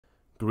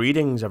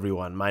Greetings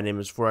everyone, my name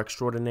is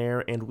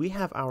Extraordinaire, and we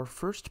have our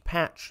first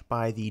patch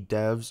by the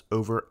devs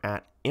over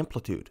at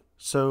Amplitude.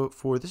 So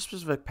for this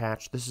specific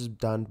patch, this is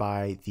done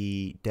by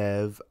the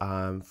dev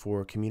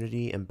for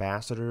community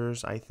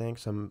ambassadors, I think,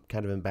 some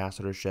kind of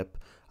ambassadorship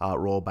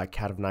role by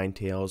Cat of Nine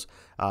Tails.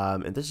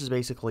 And this is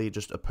basically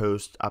just a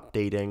post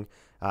updating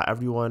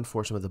everyone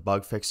for some of the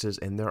bug fixes,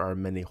 and there are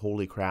many.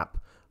 Holy crap,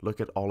 look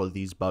at all of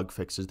these bug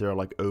fixes. There are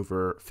like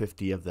over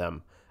 50 of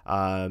them.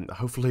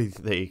 Hopefully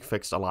they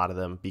fixed a lot of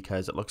them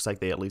because it looks like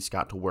they at least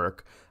got to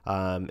work.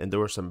 And there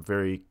were some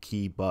very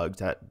key bugs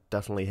that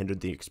definitely hindered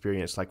the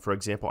experience. Like, for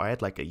example, I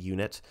had like a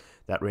unit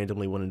that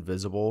randomly went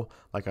invisible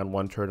like on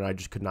one turn, and I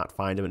just could not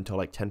find him until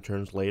like 10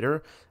 turns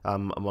later,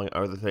 among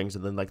other things.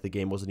 And then like the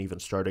game wasn't even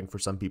starting for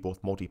some people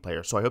with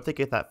multiplayer. So I hope they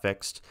get that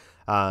fixed,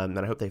 and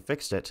I hope they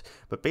fixed it.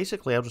 But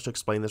basically, I'll just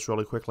explain this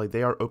really quickly.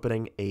 They are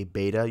opening a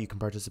beta. You can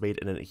participate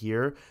in it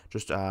here.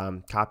 Just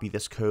copy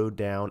this code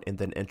down and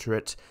then enter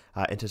it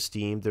into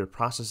Steam. Their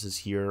process is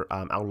here.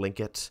 I'll link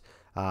it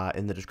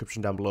in the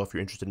description down below if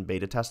you're interested in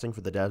beta testing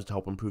for the devs to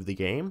help improve the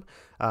game.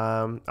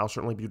 I'll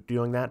certainly be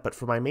doing that. But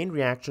for my main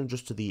reaction,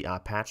 just to the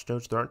patch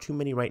notes, there aren't too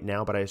many right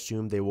now, but I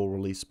assume they will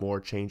release more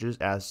changes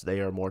as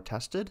they are more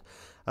tested.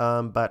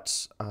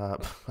 But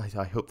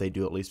I hope they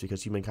do, at least,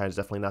 because Humankind is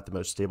definitely not the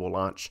most stable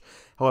launch.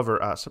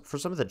 However, for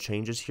some of the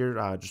changes here,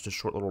 just a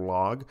short little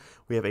log,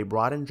 we have a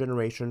broadened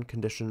generation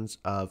conditions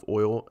of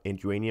oil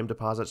and uranium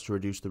deposits to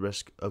reduce the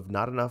risk of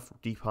not enough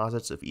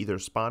deposits of either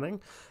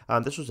spawning.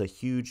 This was a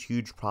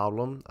huge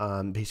problem.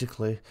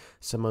 Basically,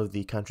 some of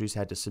the countries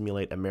had to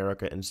simulate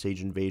America and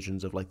stage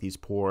invasions of like these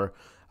poor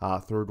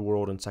third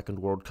world and second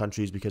world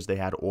countries because they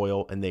had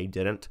oil and they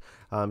didn't.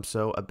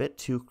 So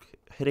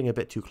hitting a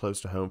bit too close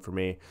to home for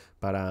me.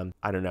 But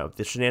I don't know,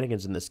 the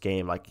shenanigans in this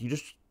game, like, you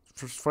just,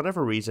 for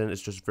whatever reason,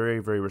 it's just very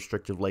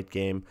restrictive late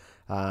game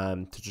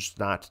to just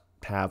not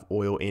have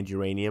oil and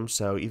uranium.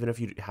 So even if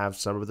you have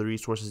some of the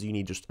resources, you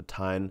need just a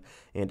ton,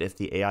 and if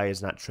the AI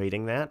is not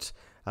trading that,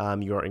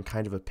 you're in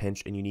kind of a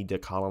pinch and you need to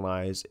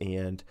colonize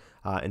and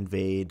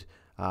invade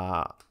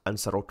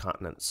unsettled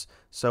continents.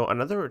 So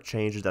another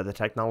change is that the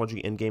technology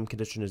in-game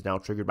condition is now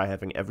triggered by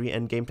having every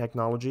in-game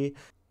technology.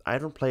 I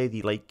don't play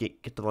the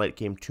get to the late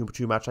game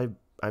too much.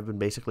 I've been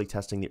basically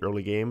testing the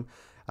early game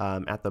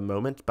at the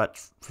moment, but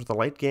for the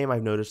late game,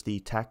 I've noticed the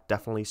tech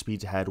definitely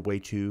speeds ahead way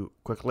too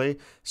quickly.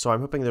 So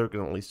I'm hoping they're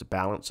going to at least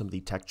balance some of the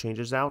tech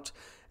changes out.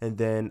 And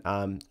then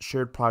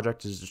shared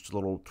project is just a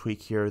little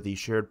tweak here. The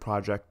shared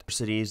project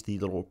cities, the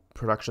little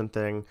production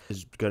thing,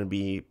 is going to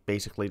be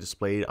basically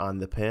displayed on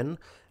the pin.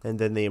 And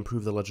then they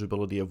improve the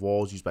legibility of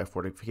walls used by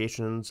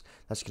fortifications.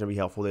 That's going to be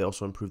helpful. They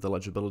also improve the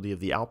legibility of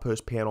the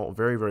outpost panel.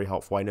 Very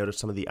helpful. I noticed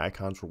some of the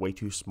icons were way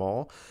too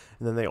small.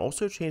 And then they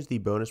also changed the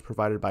bonus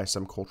provided by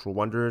some cultural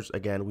wonders.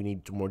 Again, we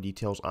need more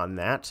details on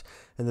that.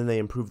 And then they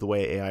improve the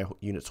way AI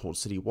units hold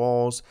city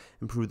walls,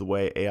 improve the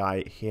way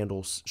AI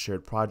handles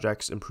shared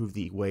projects, improve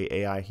the way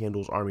AI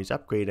handles armies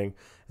upgrading,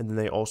 and then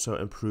they also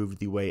improved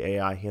the way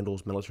AI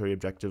handles military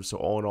objectives. So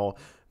all in all,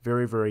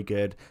 very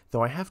good.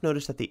 Though I have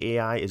noticed that the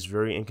AI is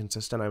very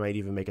inconsistent. I might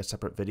even make a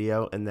separate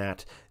video, and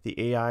that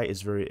the AI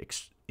is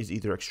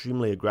either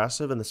extremely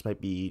aggressive, and this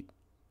might be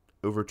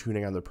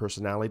overtuning on their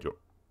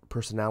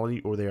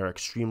personality, or they are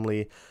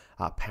extremely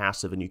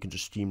passive, and you can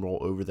just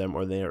steamroll over them,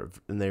 or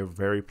they're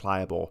very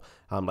pliable.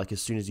 Like,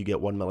 as soon as you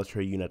get one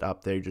military unit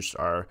up, they just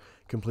are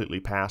completely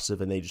passive,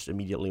 and they just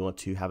immediately want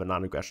to have a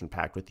non-aggression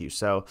pact with you.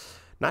 So,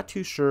 not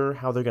too sure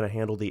how they're going to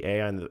handle the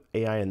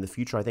AI in the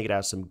future. I think it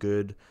has some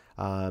good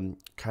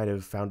kind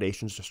of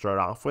foundations to start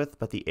off with,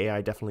 but the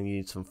AI definitely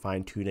needs some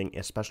fine tuning,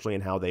 especially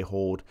in how they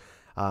hold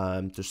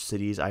just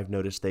cities. I've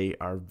noticed they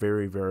are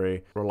very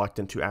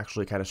reluctant to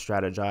actually kind of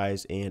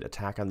strategize and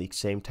attack on the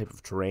same type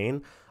of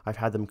terrain. I've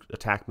had them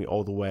attack me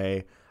all the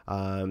way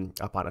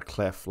up on a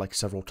cliff like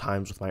several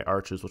times with my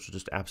archers, which is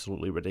just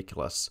absolutely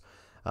ridiculous.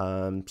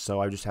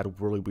 So I just had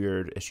really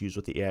weird issues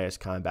with the AI's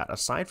combat.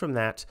 Aside from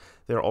that,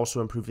 they're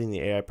also improving the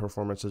AI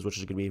performances, which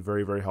is going to be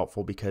very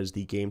helpful, because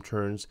the game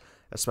turns,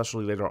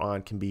 especially later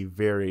on, can be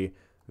very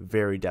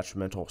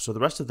detrimental. So the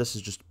rest of this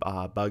is just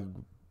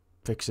bug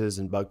fixes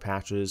and bug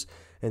patches,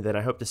 and then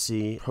I hope to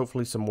see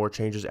hopefully some more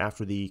changes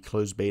after the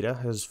closed beta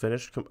has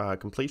finished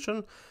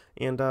completion.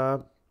 And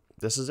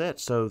this is it.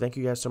 So thank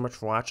you guys so much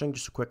for watching.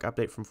 Just a quick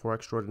update from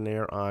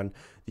Extraordinaire on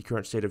the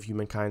current state of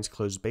Humankind's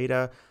closed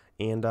beta,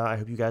 and I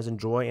hope you guys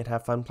enjoy and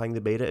have fun playing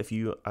the beta if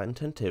you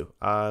intend to.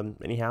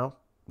 Anyhow,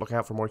 look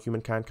out for more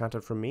Humankind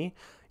content from me,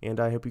 and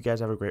I hope you guys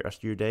have a great rest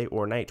of your day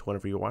or night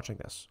whenever you're watching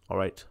this. All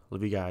right,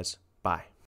 love you guys. Bye.